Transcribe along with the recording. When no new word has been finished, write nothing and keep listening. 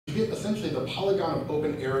you get essentially the polygon of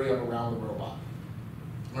open area around the robot.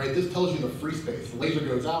 Right? This tells you the free space. The laser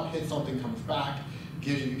goes out, hits something, comes back,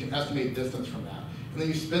 gives you can estimate distance from that. And then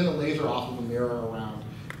you spin the laser off of a mirror around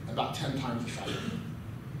about 10 times a second.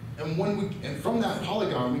 And from that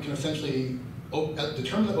polygon, we can essentially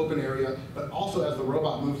determine the open area, but also as the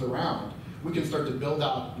robot moves around, we can start to build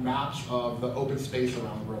out maps of the open space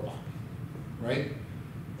around the robot, right?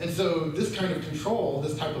 And so this kind of control,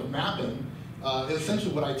 this type of mapping, is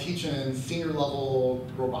essentially what I teach in senior level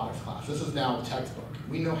robotics class. This is now a textbook.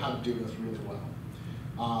 We know how to do this really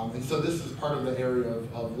well. And so this is part of the area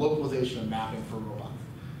of localization and mapping for robots.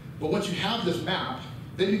 But once you have this map,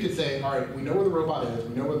 then you could say, all right, we know where the robot is,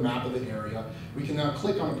 we know where the map of the area, we can now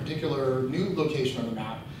click on a particular new location on the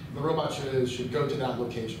map, and the robot should go to that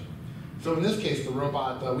location. So in this case, the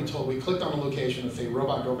robot, we clicked on a location and say,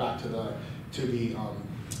 robot, go back to the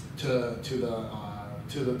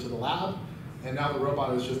lab, and now the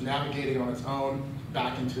robot is just navigating on its own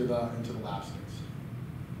back into the lab space.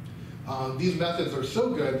 These methods are so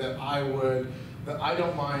good that I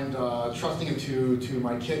don't mind trusting it to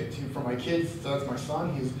my kids. So that's my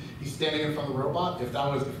son. He's standing in front of the robot. If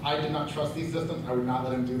I did not trust these systems, I would not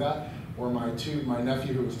let him do that. Or my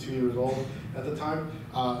nephew, who was 2 years old at the time.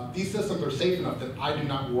 These systems are safe enough that I do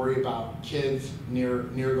not worry about kids near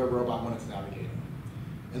the robot when it's navigating.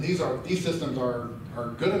 And these systems are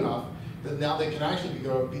good enough that now they can actually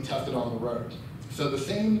be tested on the road. So the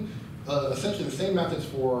same, essentially the same methods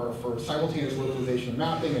for simultaneous localization and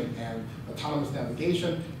mapping and autonomous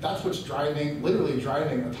navigation. That's what's literally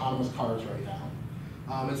driving autonomous cars right now.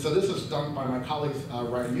 And so this is done by my colleagues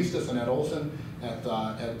Ryan Eustace and Ed Olson at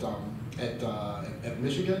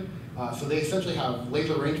Michigan. So they essentially have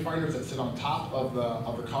laser rangefinders that sit on top of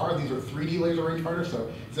the car. These are 3D laser rangefinders.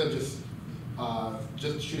 So instead of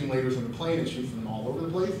just shooting lasers in the plane, it shoots them all over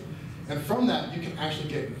the place. And from that, you can actually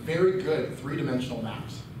get very good three-dimensional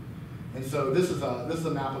maps. And so this is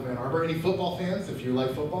a map of Ann Arbor. Any football fans, if you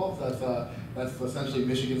like football, that's essentially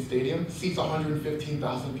Michigan Stadium. Seats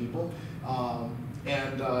 115,000 people.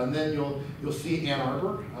 And then you'll see Ann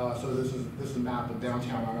Arbor. So this is a map of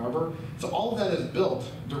downtown Ann Arbor. So all of that is built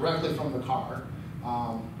directly from the car.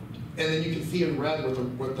 And then you can see in red what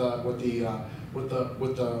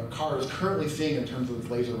the car is currently seeing in terms of its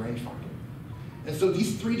laser rangefinder. And so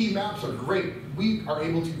these 3D maps are great. We are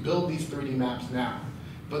able to build these 3D maps now.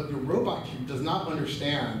 But the robot does not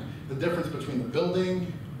understand the difference between the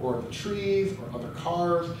building, or the trees, or other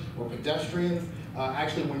cars, or pedestrians.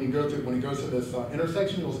 Actually, when you go to this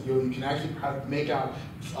intersection, you can actually make out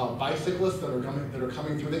bicyclists that are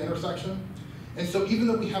coming through the intersection. And so even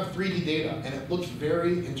though we have 3D data, and it looks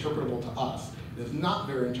very interpretable to us, it is not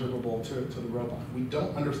very interpretable to the robot. We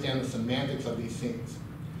don't understand the semantics of these scenes.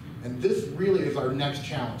 And this really is our next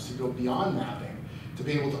challenge, to go beyond mapping, to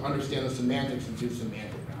be able to understand the semantics and do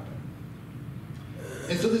semantic mapping.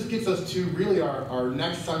 And so this gets us to really our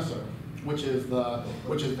next sensor, which is the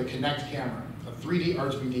Kinect camera, a 3D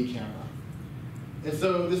RGBD camera. And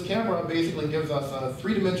so this camera basically gives us a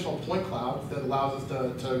three-dimensional point cloud that allows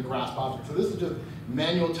us to grasp objects. So this is just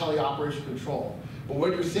manual teleoperation control. But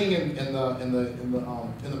what you're seeing in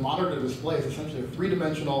the monitor display is essentially a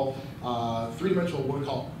three-dimensional what we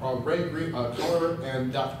call red, green, color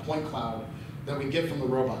and depth point cloud that we get from the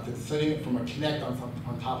robot. It's sitting from a Kinect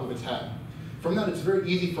on top of its head. From that, it's very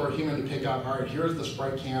easy for a human to pick out, all right, here's the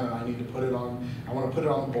sprite can, and I need to put it on, I want to put it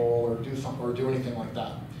on the bowl or do something or do anything like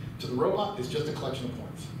that. To the robot, it's just a collection of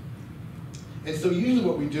points. And so usually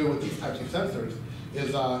what we do with these types of sensors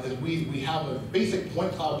is we have a basic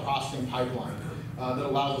point cloud processing pipeline that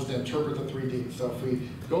allows us to interpret the 3D. So if we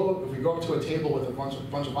go up to a table with a bunch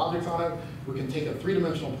of objects on it, we can take a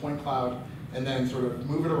three-dimensional point cloud and then sort of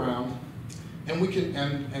move it around. And we can,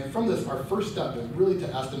 and from this, our first step is really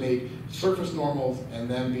to estimate surface normals and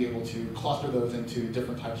then be able to cluster those into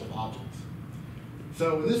different types of objects.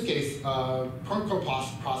 So in this case, point cloud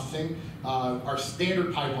processing, our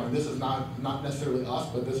standard pipeline, this is not necessarily us,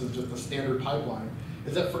 but this is just a standard pipeline,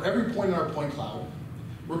 is that for every point in our point cloud,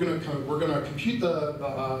 we're going to compute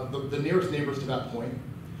the nearest neighbors to that point.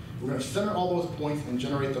 We're going to center all those points and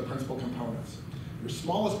generate the principal components. Your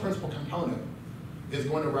smallest principal component is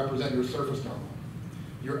going to represent your surface normal.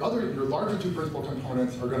 Your larger two principal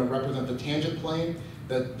components are going to represent the tangent plane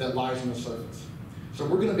that lies on the surface. So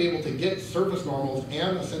we're going to be able to get surface normals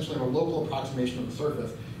and essentially a local approximation of the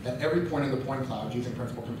surface at every point in the point cloud using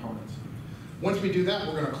principal components. Once we do that,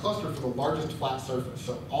 we're going to cluster for the largest flat surface.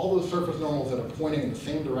 So all those surface normals that are pointing in the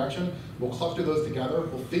same direction, we'll cluster those together.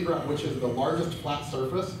 We'll figure out which is the largest flat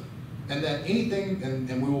surface, and then anything,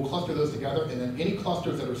 and we will cluster those together, and then any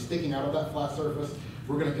clusters that are sticking out of that flat surface,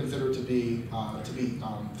 we're going to consider to be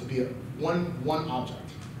one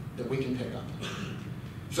object that we can pick up.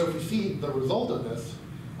 So if we see the result of this,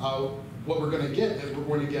 what we're going to get is we're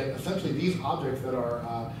going to get essentially these objects that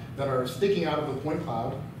are sticking out of the point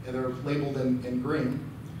cloud, and they're labeled in green.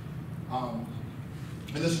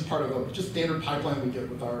 And this is part of a just standard pipeline we get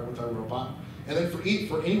with our robot. And then for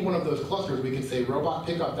any one of those clusters, we can say, robot,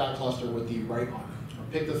 pick up that cluster with the right arm, or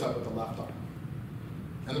pick this up with the left arm.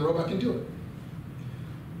 And the robot can do it.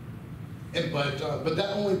 And, but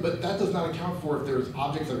that does not account for if there's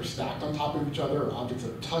objects that are stacked on top of each other, or objects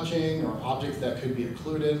that are touching, or objects that could be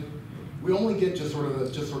occluded. We only get just sort of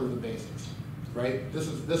the basics, right? This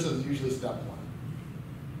is usually step one.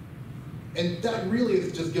 And that really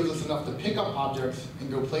just gives us enough to pick up objects and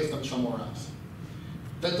go place them somewhere else.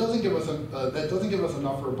 That doesn't give us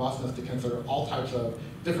enough robustness to consider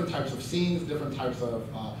different types of scenes, different types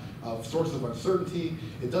of sources of uncertainty.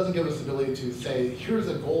 It doesn't give us the ability to say, here's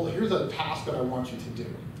a goal, here's a task that I want you to do.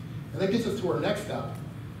 And that gets us to our next step,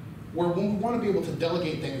 where when we want to be able to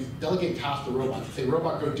delegate tasks to robots, say,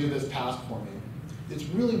 robot, go do this task for me. It's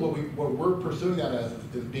really what we're pursuing that as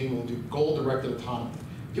is being able to do goal-directed autonomy.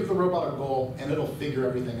 Give the robot a goal, and it'll figure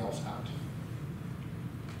everything else out.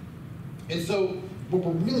 And so what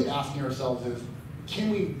we're really asking ourselves is,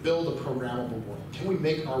 can we build a programmable world? Can we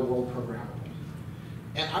make our world programmable?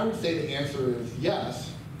 And I would say the answer is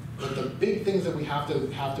yes, but the big things that we have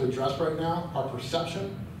to address right now are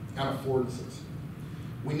perception and affordances.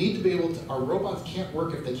 We need to be able to, our robots can't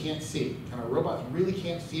work if they can't see, and our robots really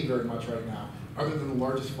can't see very much right now, other than the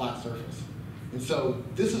largest flat surface. And so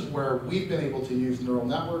this is where we've been able to use neural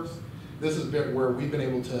networks. This is where we've been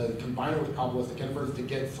able to combine it with probabilistic inference to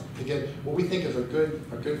get what we think is a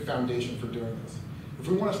good foundation for doing this. If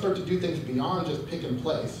we want to start to do things beyond just pick and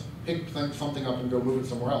place, pick something up and go move it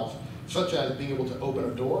somewhere else, such as being able to open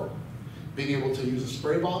a door, being able to use a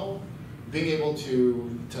spray bottle, being able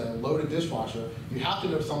to load a dishwasher, you have to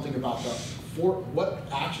know something about what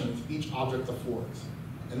actions each object affords.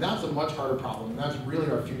 And that's a much harder problem, and that's really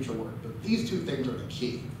our future work. But these two things are the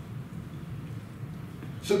key.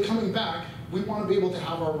 So coming back, we want to be able to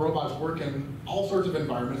have our robots work in all sorts of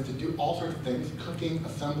environments to do all sorts of things, cooking,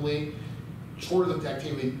 assembly, chores of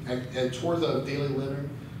activity, chores of daily living,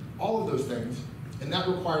 all of those things. And that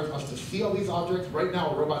requires us to see all these objects. Right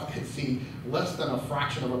now, robots can see less than a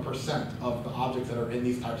fraction of a percent of the objects that are in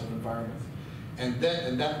these types of environments. And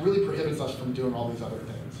that really prohibits us from doing all these other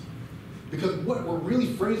things. Because what we're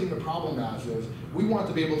really phrasing the problem as is, we want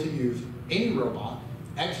to be able to use any robot,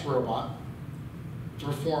 X robot, to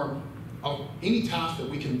perform any task that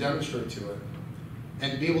we can demonstrate to it,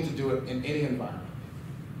 and be able to do it in any environment.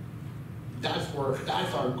 That's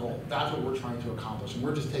our goal. That's what we're trying to accomplish, and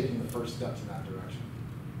we're just taking the first steps in that direction.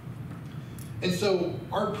 And so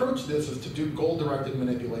our approach to this is to do goal-directed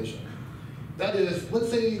manipulation. That is, let's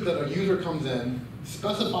say that a user comes in,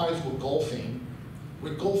 specifies what goal scene.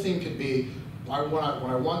 What goal scene could be, when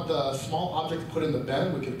I want the small object put in the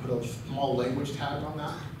bin, we could put a small language tag on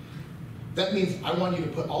that. That means I want you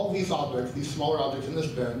to put all these objects, these smaller objects, in this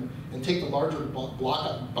bin, and take the larger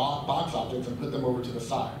box objects and put them over to the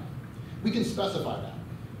side. We can specify that.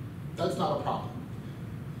 That's not a problem.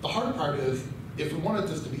 The hard part is, if we wanted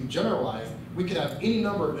this to be generalized, we could have any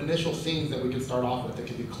number of initial scenes that we could start off with. They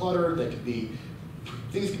could be cluttered,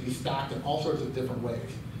 things could be stacked in all sorts of different ways.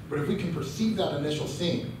 But if we can perceive that initial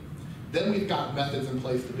scene, then we've got methods in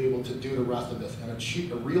place to be able to do the rest of this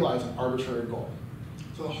and realize an arbitrary goal.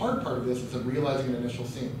 So the hard part of this is realizing an initial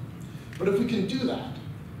scene. But if we can do that,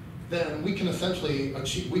 then we can essentially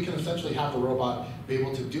have the robot be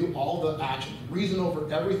able to do all the actions, reason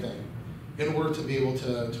over everything, in order to be able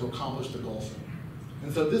to accomplish the goal scene.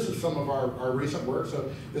 And so this is some of our recent work.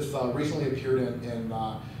 So this recently appeared in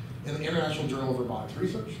the International Journal of Robotics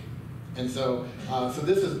Research. And so,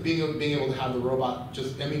 this is being able to have the robot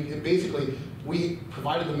basically, we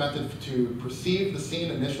provided the method to perceive the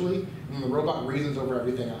scene initially, and the robot reasons over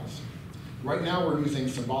everything else. Right now, we're using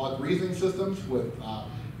symbolic reasoning systems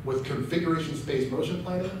with configuration space motion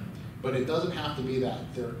planning, but it doesn't have to be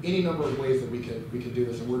that. There are any number of ways that we could do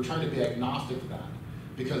this, and we're trying to be agnostic to that,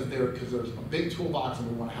 because there's a big toolbox,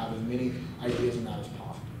 and we want to have as many ideas in that as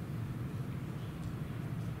possible.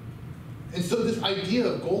 And so this idea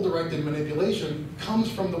of goal-directed manipulation comes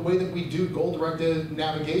from the way that we do goal-directed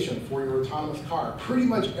navigation for your autonomous car. Pretty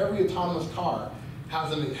much every autonomous car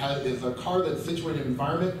is a car that's situated in an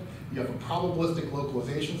environment. You have a probabilistic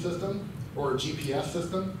localization system, or a GPS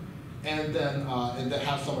system, and that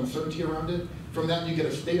has some uncertainty around it. From that, you get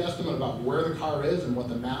a state estimate about where the car is and what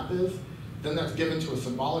the map is. Then that's given to a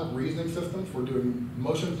symbolic reasoning system for doing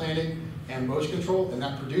motion planning and motion control, and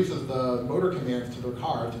that produces the motor commands to the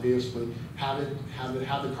car to basically have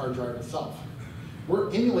the car drive itself. We're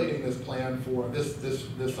emulating this plan for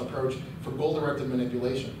this approach for goal-directed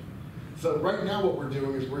manipulation. So right now what we're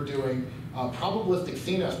doing is we're doing probabilistic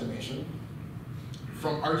scene estimation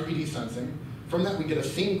from RGBD sensing. From that we get a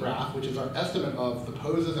scene graph, which is our estimate of the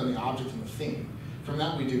poses and the objects in the scene. From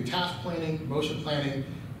that we do task planning, motion planning,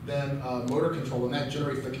 then motor control, and that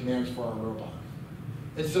generates the commands for our robot.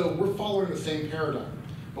 And so we're following the same paradigm,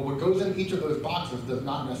 but what goes in each of those boxes does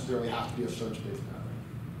not necessarily have to be a search-based pattern.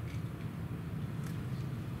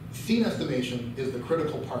 Scene estimation is the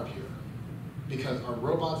critical part here, because our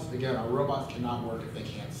robots cannot work if they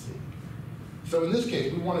can't see. So in this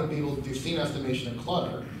case, we want to be able to do scene estimation and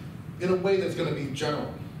clutter in a way that's going to be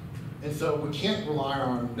general. And so we can't rely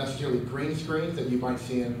on necessarily green screens that you might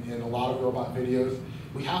see in a lot of robot videos.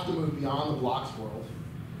 We have to move beyond the blocks world.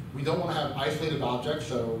 We don't want to have isolated objects,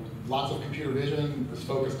 so lots of computer vision is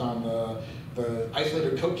focused on the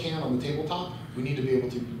isolated Coke can on the tabletop. We need to be able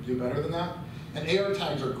to do better than that. And AR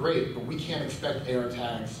tags are great, but we can't expect AR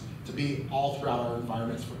tags to be all throughout our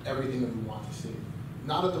environments for everything that we want to see.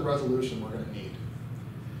 Not at the resolution we're going to need.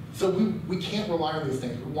 So we can't rely on these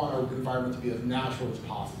things. We want our environment to be as natural as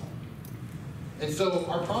possible. And so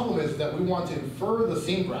our problem is that we want to infer the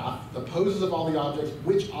scene graph, the poses of all the objects,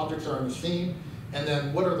 which objects are in the scene, and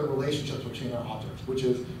then what are the relationships between our objects, which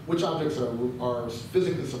is which objects are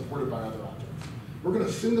physically supported by other objects. We're going to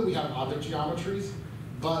assume that we have object geometries,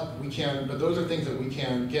 but those are things that we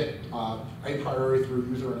can get a priori through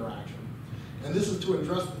user interaction. And this is to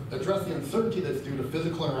address the uncertainty that's due to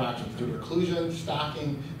physical interactions, due to occlusion,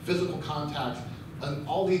 stacking, physical contacts, and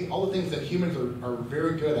all the things that humans are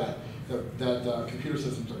very good at that computer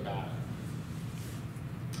systems are bad at.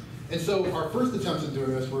 And so our first attempts at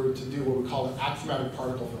doing this were to do what we call an axiomatic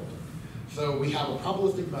particle filter. So we have a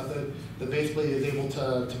probabilistic method that basically is able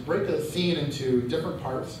to break a scene into different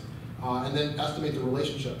parts and then estimate the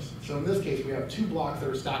relationships. So in this case, we have two blocks that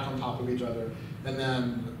are stacked on top of each other, and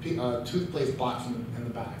then toothpaste blocks in the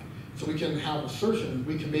back. So we can have assertions.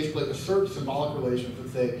 We can basically assert symbolic relations that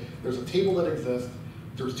say there's a table that exists,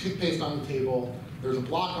 there's toothpaste on the table, there's a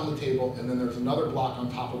block on the table, and then there's another block on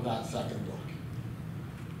top of that second block.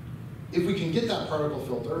 If we can get that particle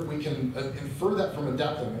filter, we can infer that from a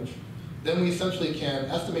depth image. Then we essentially can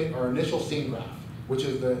estimate our initial scene graph, which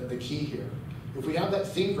is the key here. If we have that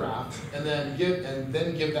scene graph and then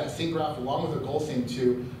give that scene graph along with a goal scene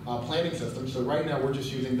to a planning system, so right now we're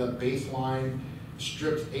just using the baseline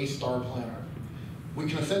strips A-star planner. We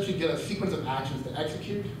can essentially get a sequence of actions to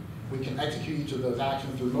execute. We can execute each of those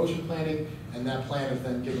actions through motion planning, and that plan is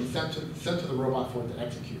then sent to the robot for it to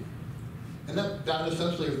execute. And that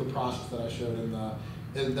essentially is the process that I showed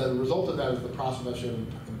the result of that is the process I showed in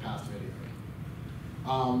the past video.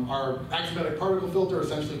 Our axiomatic particle filter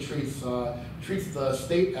essentially treats the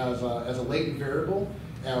state as a latent variable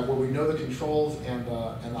where we know the controls and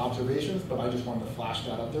the observations, but I just wanted to flash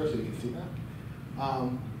that up there so you can see that.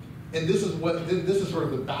 And this is sort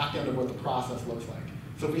of the back end of what the process looks like.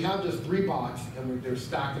 So if we have just three blocks and they're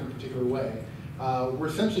stacked in a particular way, we're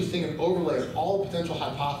essentially seeing an overlay of all potential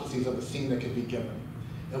hypotheses of a scene that could be given.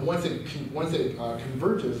 And once it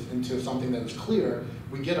converges into something that is clear,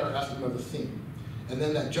 we get our estimate of the scene. And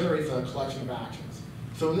then that generates a collection of actions.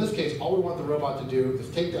 So in this case, all we want the robot to do is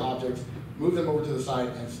take the objects, move them over to the side,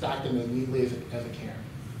 and stack them as neatly as it can.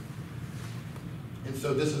 And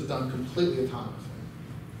so this is done completely autonomously.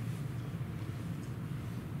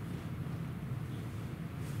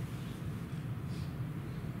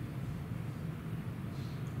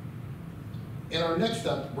 In our next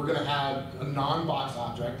step, we're going to add a non-box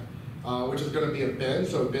object, which is going to be a bin.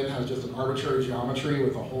 So a bin has just an arbitrary geometry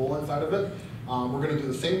with a hole inside of it. We're going to do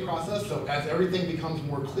the same process. So as everything becomes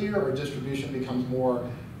more clear, our distribution becomes more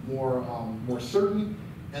certain,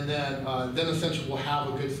 and then essentially we'll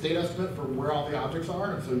have a good state estimate for where all the objects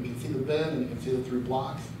are. And so you can see the bin and you can see the three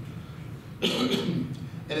blocks. And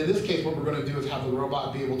in this case, what we're going to do is have the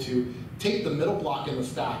robot be able to take the middle block in the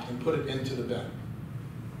stack and put it into the bin.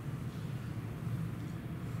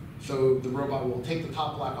 So the robot will take the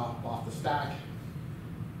top block off the stack,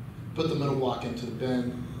 put the middle block into the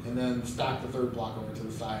bin, and then stack the third block over to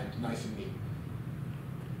the side, nice and neat.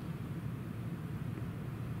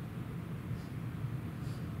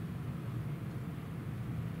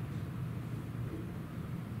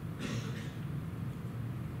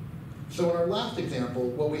 So in our last example,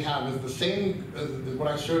 what we have is the same as what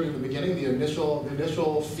I showed in the beginning, the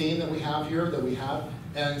initial scene that we have here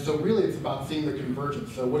And so really it's about seeing the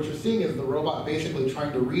convergence. So what you're seeing is the robot basically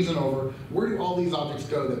trying to reason over where do all these objects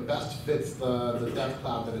go that best fits the depth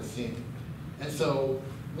cloud that it's seeing. And so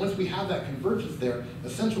once we have that convergence there,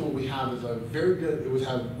 essentially what we have is a very good, it would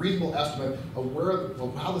have a reasonable estimate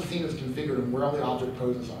of how the scene is configured and where all the object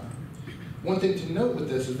poses are. One thing to note with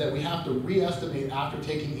this is that we have to re-estimate after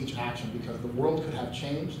taking each action because the world could have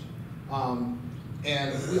changed.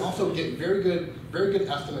 And we also get very good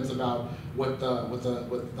estimates about what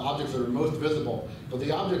the objects that are most visible. But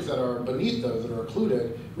the objects that are beneath those, that are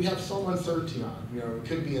occluded, we have some uncertainty on. You know, it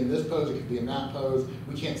could be in this pose, it could be in that pose.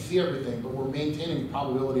 We can't see everything, but we're maintaining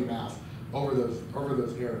probability mass over those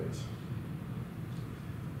areas.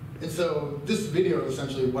 And so this video is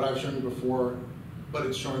essentially what I've shown you before, but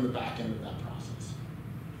it's showing the back end of that process.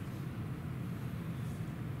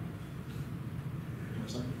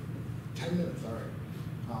 10 minutes, all right.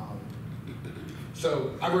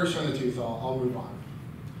 So I've already shown it to you, so I'll move on.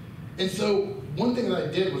 And so one thing that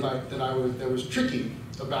I did was that was tricky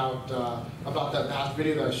about that last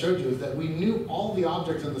video that I showed you is that we knew all the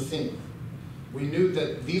objects in the scene. We knew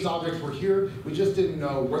that these objects were here. We just didn't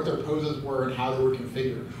know what their poses were and how they were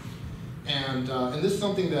configured. And this is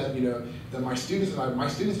something that that my students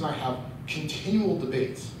and I have continual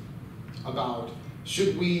debates about.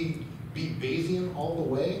 Should we be Bayesian all the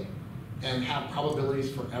way and have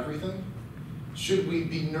probabilities for everything? Should we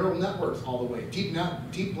be neural networks all the way? Deep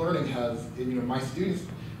learning has, my students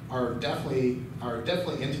are definitely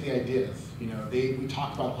into the ideas. We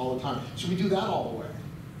talk about it all the time. Should we do that all the way,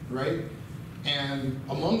 right? And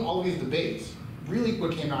among all of these debates, really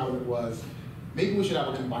what came out of it was maybe we should have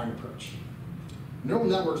a combined approach. Neural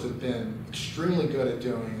networks have been extremely good at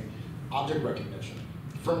doing object recognition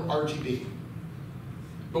from RGB.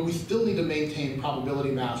 But we still need to maintain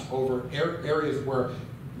probability mass over areas where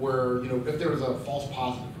if there was a false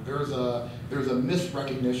positive, or there's a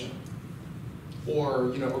misrecognition, or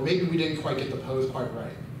maybe we didn't quite get the pose quite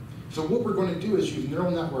right. So what we're going to do is use neural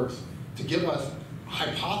networks to give us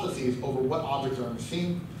hypotheses over what objects are in the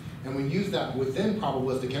scene, and we use that within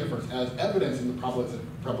probabilistic inference as evidence in the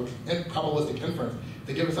probabilistic inference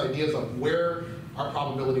to give us ideas of where our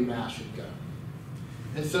probability mass should go.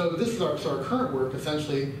 And so this is our current work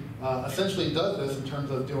essentially does this in terms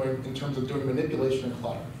of doing manipulation and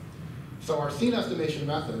clutter. So our scene estimation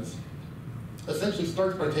methods essentially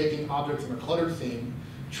starts by taking objects in a cluttered scene,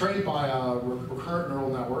 trained by a recurrent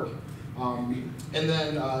neural network, and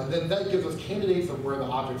then that gives us candidates of where the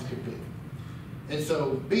objects could be. And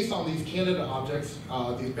so based on these candidate objects,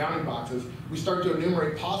 these bounding boxes, we start to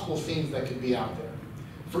enumerate possible scenes that could be out there.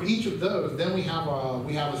 For each of those, then we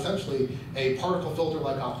have essentially a particle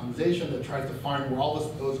filter-like optimization that tries to find where all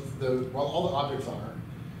the objects are,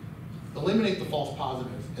 eliminate the false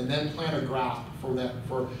positives, and then plan a graph for the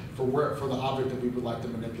object that we would like to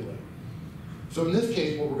manipulate. So in this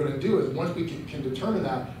case, what we're going to do is once we can determine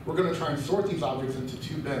that, we're going to try and sort these objects into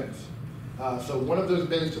two bins. So one of those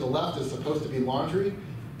bins to the left is supposed to be laundry,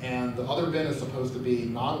 and the other bin is supposed to be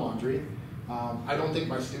non-laundry. I don't think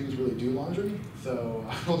my students really do laundry, so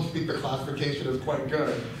I don't think the classification is quite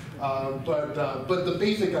good. But the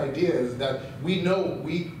basic idea is that we know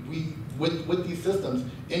with these systems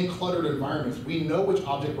in cluttered environments, we know which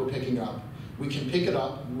object we're picking up. We can pick it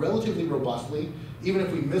up relatively robustly. Even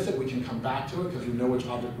if we miss it, we can come back to it because we know which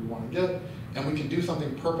object we want to get, and we can do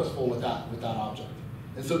something purposeful with that object.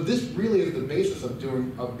 And so this really is the basis of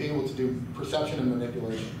being able to do perception and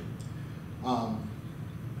manipulation.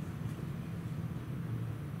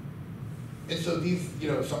 And so these,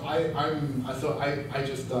 so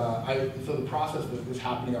the process is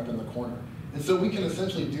happening up in the corner. And so we can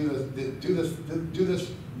essentially do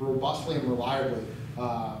this robustly and reliably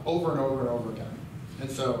over and over and over again.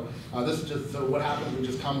 And so this is just, so what happens,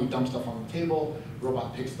 we dump stuff on the table, the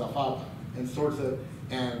robot picks stuff up and sorts it,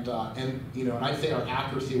 and I'd say our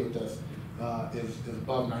accuracy with this is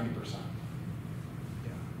above 90%.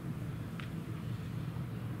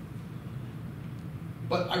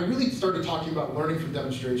 But I really started talking about learning from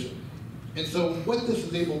demonstration. And so what this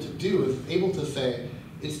is able to do is able to say,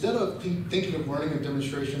 instead of thinking of learning and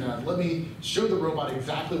demonstration as, let me show the robot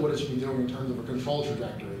exactly what it should be doing in terms of a control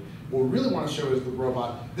trajectory, what we really want to show is the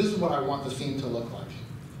robot, this is what I want the scene to look like.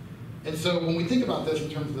 And so when we think about this in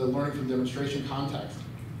terms of the learning from demonstration context,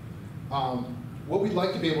 what we'd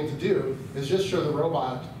like to be able to do is just show the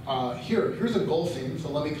robot, here's a goal scene, so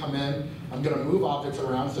let me come in, I'm going to move objects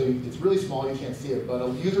around, so it's really small, you can't see it, but a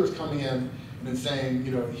user is coming in and saying,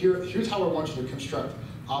 here's how I want you to construct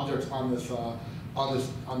objects on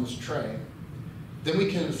this tray. Then we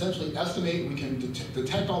can essentially estimate, we can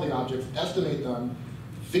detect all the objects, estimate them,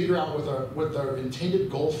 figure out what our intended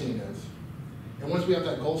goal scene is. And once we have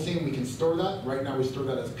that goal scene, we can store that. Right now we store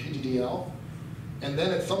that as PGDL. And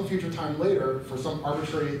then at some future time later, for some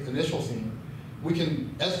arbitrary initial scene, We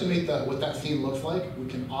can estimate what that scene looks like. We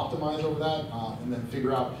can optimize over that and then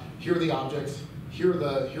figure out, here are the objects, here's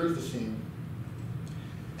the scene.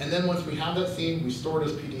 And then once we have that scene, we store it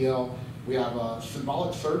as PDL. We have a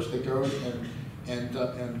symbolic search that goes and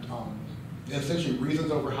essentially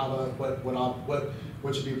reasons over how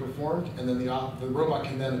what should be performed, and then the robot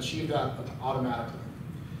can then achieve that automatically.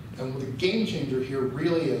 And the game changer here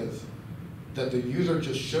really is that the user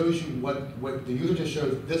just shows you the user just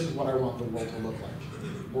shows, this is what I want the world to look like.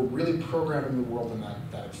 We're really programming the world in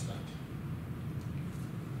that extent.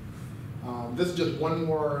 This is just one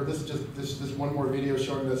more. This is just one more video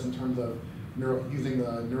showing this in terms of using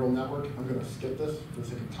the neural network. I'm going to skip this for the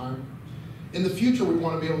sake of time. In the future, we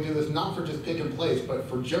want to be able to do this not for just pick and place, but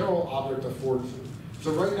for general object affordances.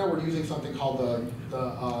 So right now, we're using something called the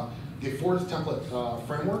affordance template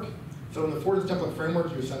framework. So in the affordance template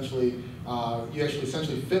framework, you essentially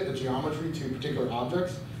fit a geometry to particular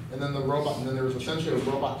objects, and then there's essentially a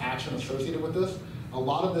robot action associated with this. A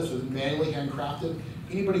lot of this is manually handcrafted.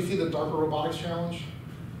 Anybody see the DARPA Robotics Challenge?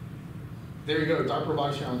 There you go, DARPA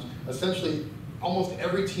Robotics Challenge. Essentially, almost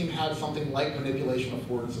every team had something like manipulation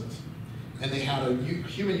affordances. And they had a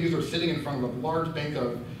human user sitting in front of a large bank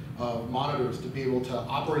of monitors to be able to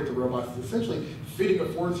operate the robots, essentially fitting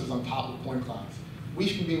affordances on top of point clouds. We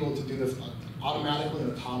should be able to do this automatically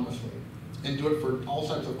and autonomously, and do it for all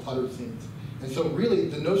types of cluttered scenes. And so really,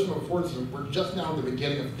 the notion of affordances, we're just now in the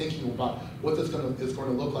beginning of thinking about what this is going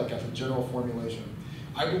to look like as a general formulation.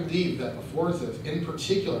 I believe that affordances, in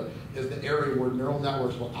particular, is the area where neural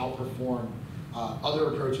networks will outperform other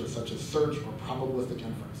approaches such as search or probabilistic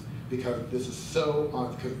inference, because this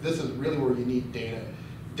is really where you need data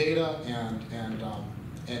and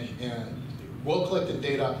well-collected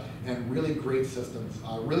data and really great systems,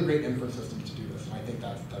 really great inference systems to do this. And I think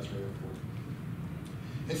that's really important.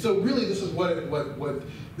 And so really, this is what we're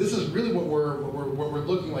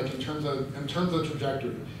looking like in terms of the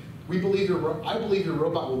trajectory. I believe your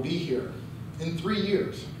robot will be here in 3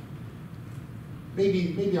 years.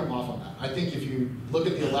 Maybe I'm off on that. I think if you look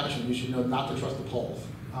at the election, you should know not to trust the polls.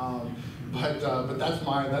 But that's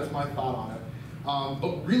my thought on it.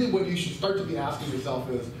 But really, what you should start to be asking yourself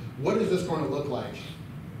is, what is this going to look like?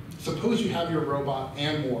 Suppose you have your robot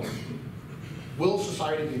and more. Will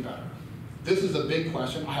society be better? This is a big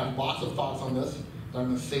question. I have lots of thoughts on this that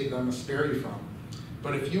I'm going to spare you from.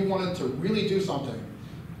 But if you wanted to really do something,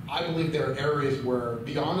 I believe there are areas where,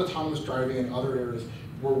 beyond autonomous driving and other areas,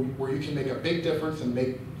 where you can make a big difference and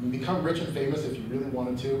become rich and famous if you really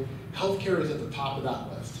wanted to. Healthcare is at the top of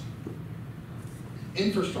that list.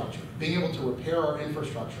 Infrastructure, being able to repair our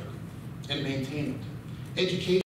infrastructure and maintain it. Education.